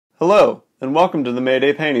Hello, and welcome to the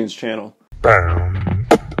Mayday Paintings channel.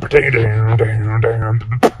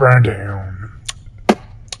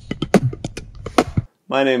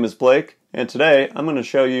 My name is Blake, and today I'm going to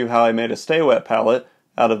show you how I made a Stay Wet palette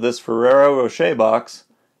out of this Ferrero Rocher box,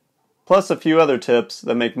 plus a few other tips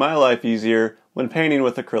that make my life easier when painting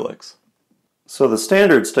with acrylics. So the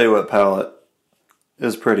standard Stay Wet palette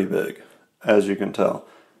is pretty big, as you can tell.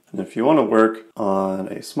 And if you want to work on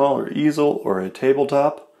a smaller easel or a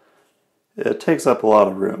tabletop, it takes up a lot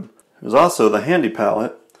of room. There's also the handy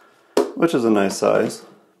palette, which is a nice size,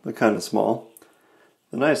 but kind of small.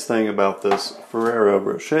 The nice thing about this Ferrero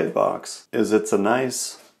Rocher box is it's a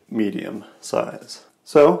nice medium size.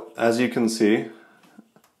 So, as you can see,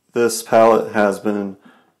 this palette has been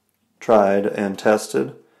tried and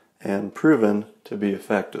tested and proven to be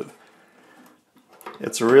effective.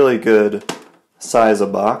 It's a really good size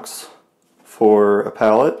of box for a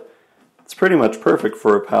palette. It's pretty much perfect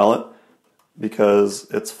for a palette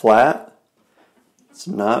because it's flat, it's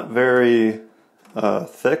not very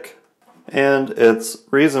thick, and it's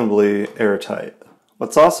reasonably airtight.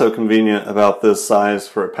 What's also convenient about this size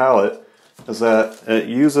for a palette is that it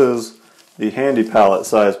uses the handy palette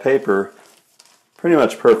size paper pretty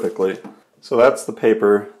much perfectly. So that's the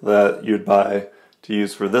paper that you'd buy to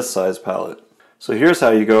use for this size palette. So here's how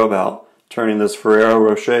you go about turning this Ferrero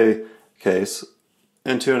Rocher case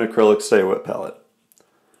into an acrylic Stay Wet palette.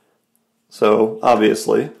 So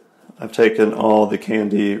obviously I've taken all the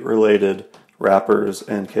candy related wrappers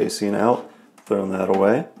and casing out, thrown that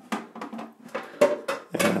away,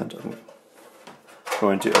 and I'm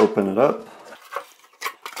going to open it up.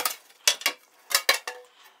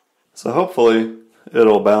 So hopefully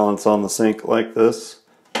it'll balance on the sink like this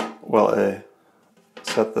while I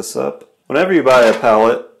set this up. Whenever you buy a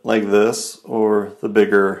palette like this, or the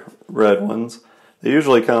bigger red ones, they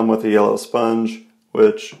usually come with a yellow sponge,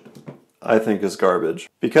 which I think is garbage,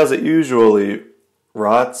 because it usually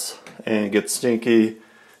rots and gets stinky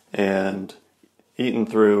and eaten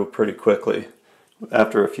through pretty quickly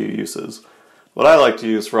after a few uses. What I like to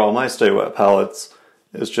use for all my Stay Wet palettes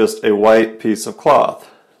is just a white piece of cloth.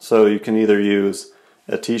 So you can either use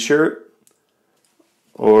a t-shirt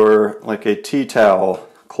or like a tea towel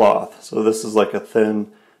cloth. So this is like a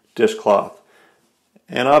thin dishcloth.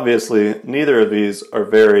 And obviously neither of these are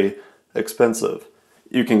very expensive.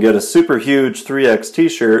 You can get a super huge 3X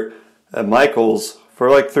t-shirt at Michael's for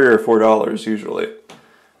like $3 or $4 usually.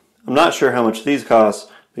 I'm not sure how much these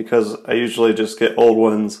cost because I usually just get old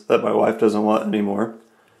ones that my wife doesn't want anymore,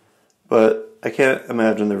 but I can't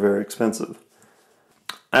imagine they're very expensive.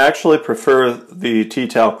 I actually prefer the tea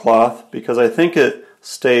towel cloth because I think it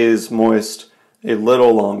stays moist a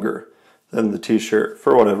little longer than the t-shirt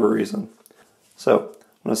for whatever reason. So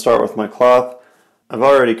I'm going to start with my cloth. I've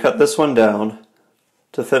already cut this one down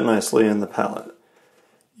to fit nicely in the palette.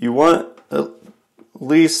 You want at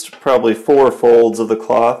least probably 4 folds of the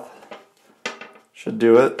cloth. Should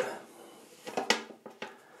do it.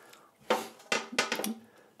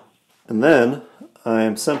 And then I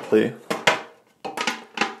am simply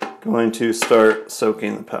going to start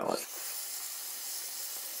soaking the palette.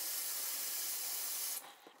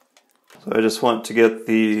 So I just want to get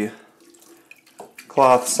the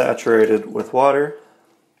cloth saturated with water.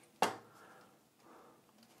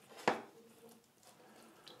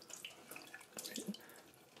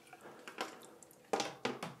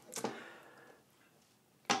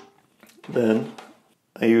 Then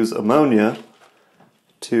I use ammonia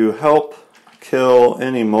to help kill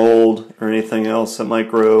any mold or anything else that might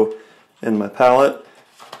grow in my palette.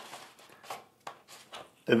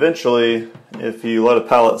 Eventually, if you let a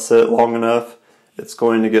palette sit long enough, it's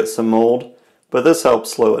going to get some mold, but this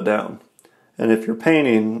helps slow it down. And if you're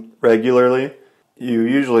painting regularly, you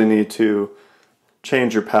usually need to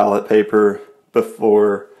change your palette paper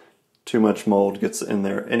before too much mold gets in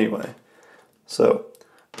there anyway. So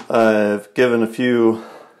I've given a few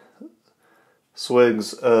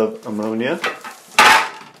swigs of ammonia.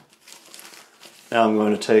 Now I'm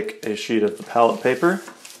going to take a sheet of the palette paper,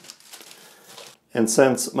 and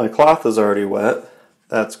since my cloth is already wet,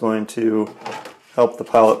 that's going to help the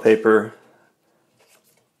palette paper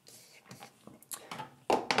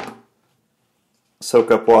soak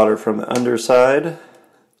up water from the underside. And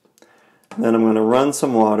then I'm going to run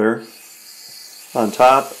some water on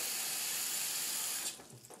top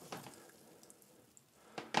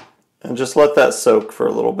and just let that soak for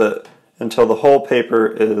a little bit until the whole paper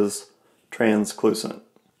is translucent.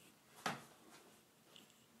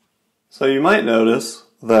 So you might notice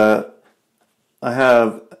that I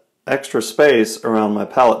have extra space around my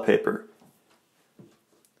palette paper.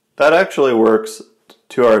 That actually works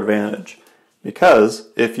to our advantage. Because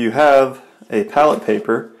if you have a palette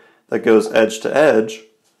paper that goes edge to edge,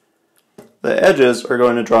 the edges are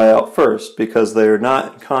going to dry out first because they are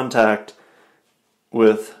not in contact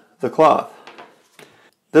with the cloth.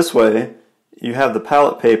 This way, you have the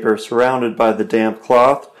palette paper surrounded by the damp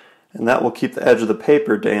cloth, and that will keep the edge of the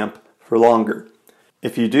paper damp for longer.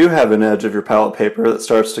 If you do have an edge of your palette paper that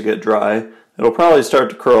starts to get dry, it'll probably start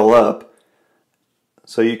to curl up.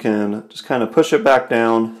 So you can just kind of push it back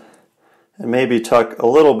down and maybe tuck a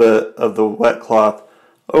little bit of the wet cloth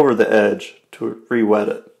over the edge to re-wet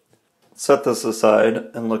it. Set this aside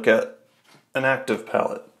and look at an active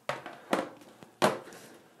palette.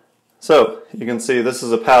 So you can see this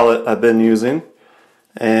is a palette I've been using,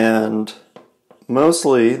 and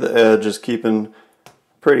mostly the edge is keeping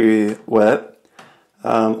pretty wet.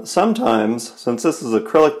 Sometimes, since this is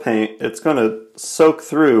acrylic paint, it's going to soak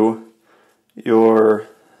through your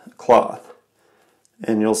cloth,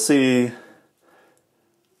 and you'll see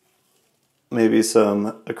maybe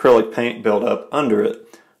some acrylic paint build up under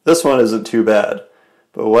it. This one isn't too bad,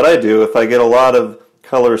 but what I do, if I get a lot of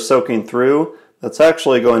color soaking through, that's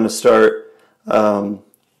actually going to start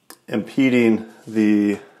impeding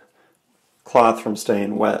the cloth from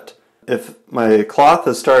staying wet. If my cloth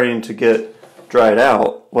is starting to get dried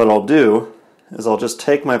out, what I'll do is I'll just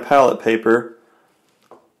take my palette paper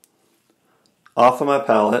off of my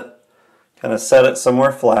palette, kind of set it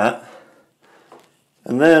somewhere flat,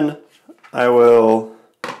 and then I will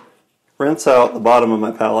rinse out the bottom of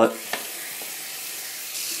my palette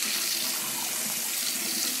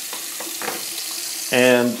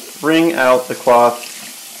and wring out the cloth,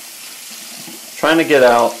 trying to get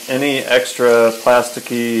out any extra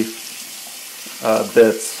plasticky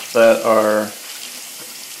bits that are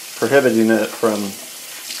prohibiting it from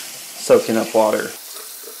soaking up water.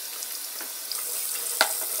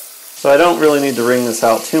 So I don't really need to wring this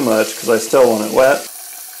out too much because I still want it wet.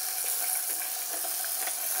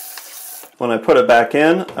 When I put it back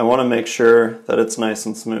in, I want to make sure that it's nice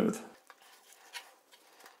and smooth.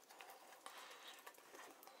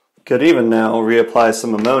 Could even now reapply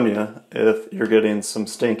some ammonia if you're getting some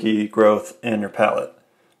stinky growth in your palette.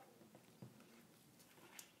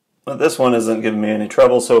 But this one isn't giving me any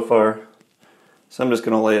trouble so far, so I'm just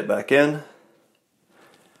going to lay it back in. I'm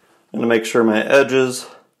going to make sure my edges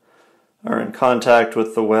are in contact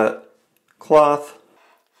with the wet cloth,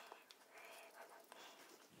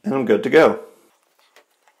 and I'm good to go.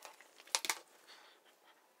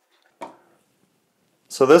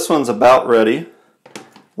 So this one's about ready.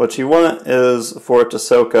 What you want is for it to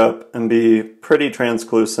soak up and be pretty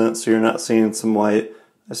translucent so you're not seeing some white.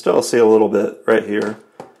 I still see a little bit right here,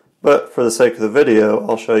 but for the sake of the video,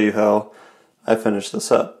 I'll show you how I finish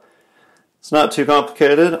this up. It's not too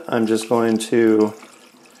complicated. I'm just going to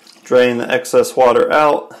drain the excess water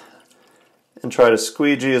out and try to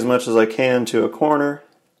squeegee as much as I can to a corner.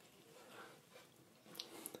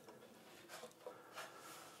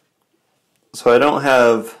 So I don't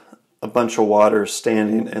have a bunch of water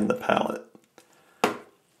standing in the palette.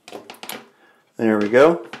 There we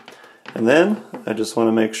go. And then I just want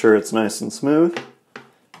to make sure it's nice and smooth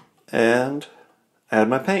and add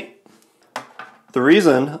my paint. The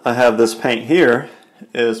reason I have this paint here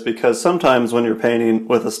is because sometimes when you're painting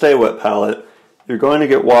with a Stay Wet palette, you're going to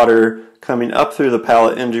get water coming up through the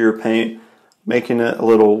palette into your paint, making it a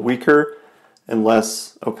little weaker and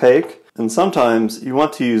less opaque. And sometimes you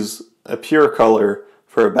want to use a pure color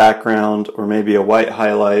for a background, or maybe a white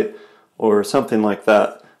highlight or something like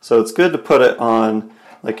that. So it's good to put it on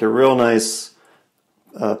like a real nice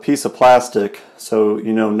piece of plastic so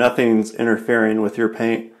you know nothing's interfering with your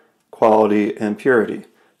paint quality and purity.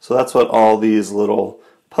 So that's what all these little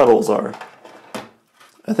puddles are.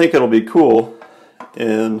 I think it'll be cool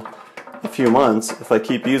in a few months if I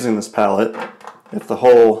keep using this palette if the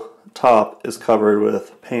whole top is covered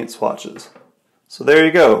with paint swatches. So there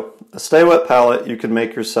you go, a Stay Wet palette you can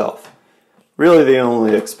make yourself. Really the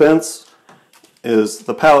only expense is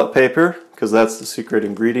the palette paper, because that's the secret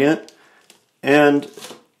ingredient. And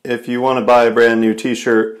if you want to buy a brand new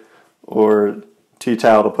t-shirt or tea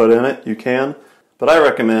towel to put in it, you can. But I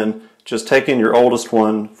recommend just taking your oldest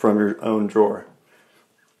one from your own drawer.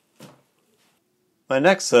 My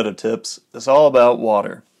next set of tips is all about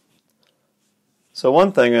water. So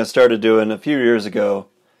one thing I started doing a few years ago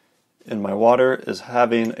in my water is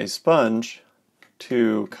having a sponge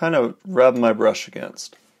to kind of rub my brush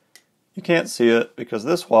against. You can't see it because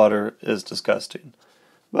this water is disgusting.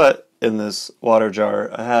 But in this water jar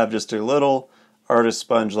I have just a little artist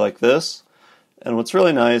sponge like this, and what's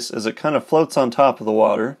really nice is it kind of floats on top of the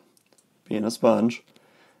water, being a sponge,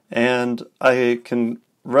 and I can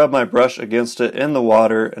rub my brush against it in the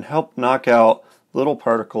water and help knock out little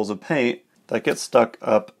particles of paint that get stuck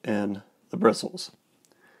up in the bristles.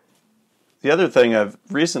 The other thing I've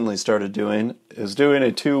recently started doing is doing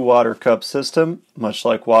a 2 water cup system, much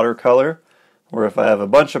like watercolor, where if I have a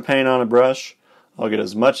bunch of paint on a brush, I'll get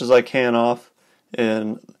as much as I can off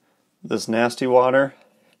in this nasty water,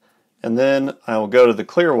 and then I will go to the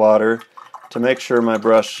clear water to make sure my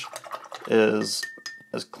brush is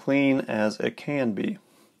as clean as it can be.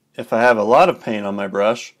 If I have a lot of paint on my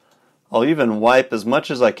brush, I'll even wipe as much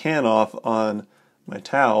as I can off on my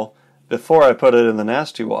towel before I put it in the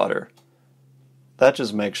nasty water. That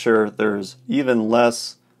just makes sure there's even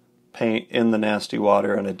less paint in the nasty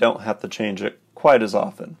water and I don't have to change it quite as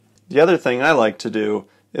often. The other thing I like to do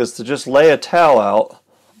is to just lay a towel out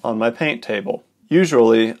on my paint table.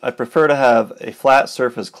 Usually I prefer to have a flat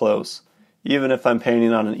surface close, even if I'm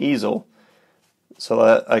painting on an easel, so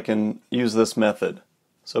that I can use this method.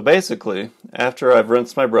 So basically, after I've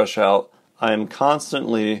rinsed my brush out, I am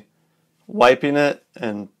constantly wiping it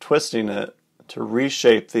and twisting it to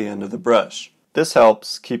reshape the end of the brush. This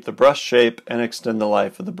helps keep the brush shape and extend the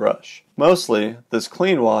life of the brush. Mostly, this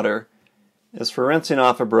clean water is for rinsing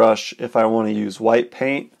off a brush if I want to use white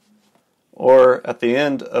paint, or at the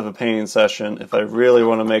end of a painting session if I really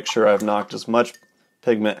want to make sure I've knocked as much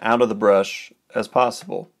pigment out of the brush as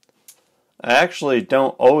possible. I actually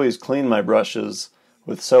don't always clean my brushes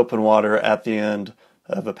with soap and water at the end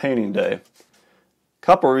of a painting day.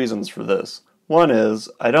 Couple reasons for this. One is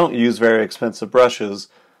I don't use very expensive brushes,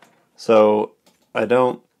 so I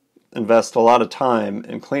don't invest a lot of time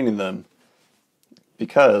in cleaning them,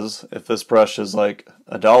 because if this brush is like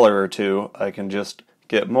 $1 or $2, I can just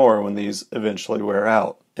get more when these eventually wear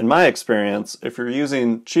out. In my experience, if you're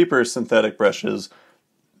using cheaper synthetic brushes,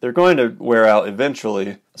 they're going to wear out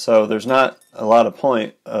eventually, so there's not a lot of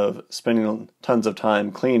point of spending tons of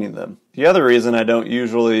time cleaning them. The other reason I don't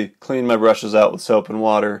usually clean my brushes out with soap and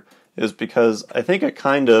water is because I think it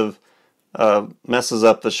kind of messes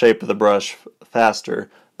up the shape of the brush faster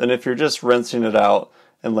than if you're just rinsing it out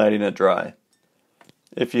and letting it dry.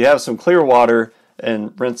 If you have some clear water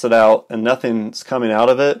and rinse it out and nothing's coming out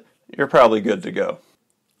of it, you're probably good to go.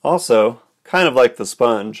 Also, kind of like the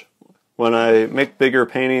sponge, when I make bigger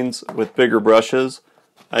paintings with bigger brushes,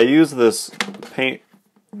 I use this paint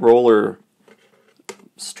roller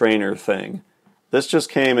strainer thing. This just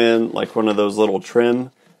came in like one of those little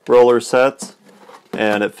trim roller sets,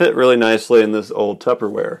 and it fit really nicely in this old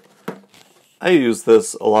Tupperware. I used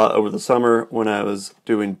this a lot over the summer when I was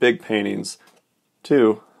doing big paintings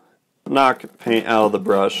to knock paint out of the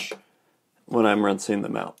brush when I'm rinsing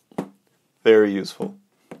them out. Very useful.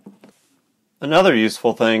 Another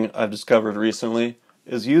useful thing I've discovered recently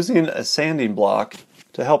is using a sanding block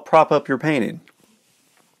to help prop up your painting.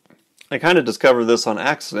 I kind of discovered this on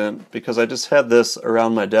accident because I just had this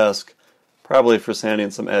around my desk, probably for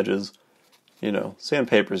sanding some edges. You know,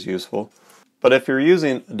 sandpaper is useful. But if you're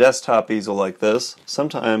using a desktop easel like this,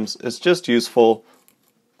 sometimes it's just useful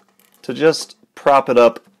to just prop it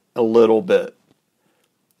up a little bit,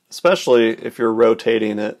 especially if you're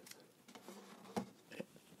rotating it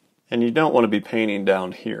and you don't want to be painting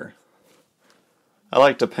down here. I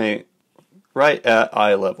like to paint right at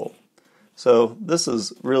eye level. So this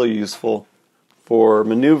is really useful for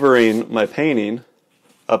maneuvering my painting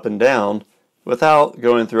up and down without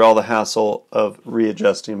going through all the hassle of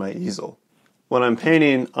readjusting my easel. When I'm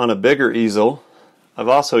painting on a bigger easel, I've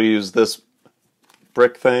also used this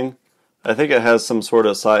brick thing. I think it has some sort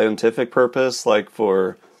of scientific purpose, like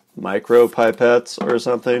for micro pipettes or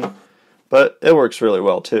something, but it works really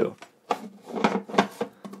well too.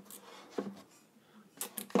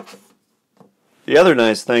 The other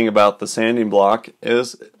nice thing about the sanding block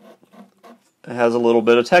is it has a little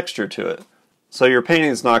bit of texture to it. So your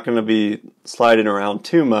painting's not going to be sliding around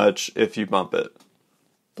too much if you bump it.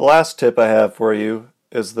 The last tip I have for you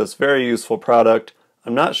is this very useful product.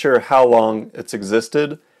 I'm not sure how long it's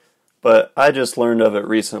existed, but I just learned of it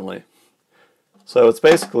recently. So it's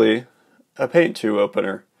basically a paint tube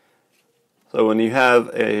opener. So when you have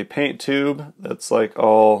a paint tube that's like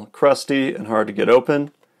all crusty and hard to get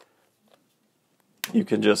open, you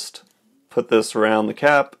can just put this around the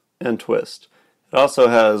cap and twist. It also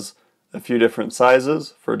has a few different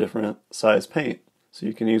sizes for different size paint. So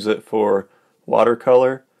you can use it for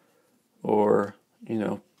watercolor or, you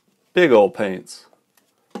know, big old paints.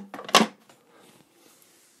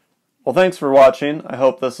 Well, thanks for watching. I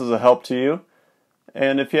hope this is a help to you.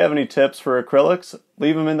 And if you have any tips for acrylics,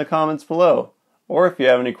 leave them in the comments below. Or if you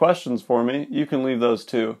have any questions for me, you can leave those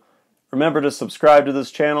too. Remember to subscribe to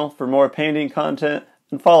this channel for more painting content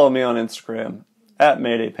and follow me on Instagram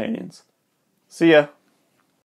 @MaydayPaintings. See ya!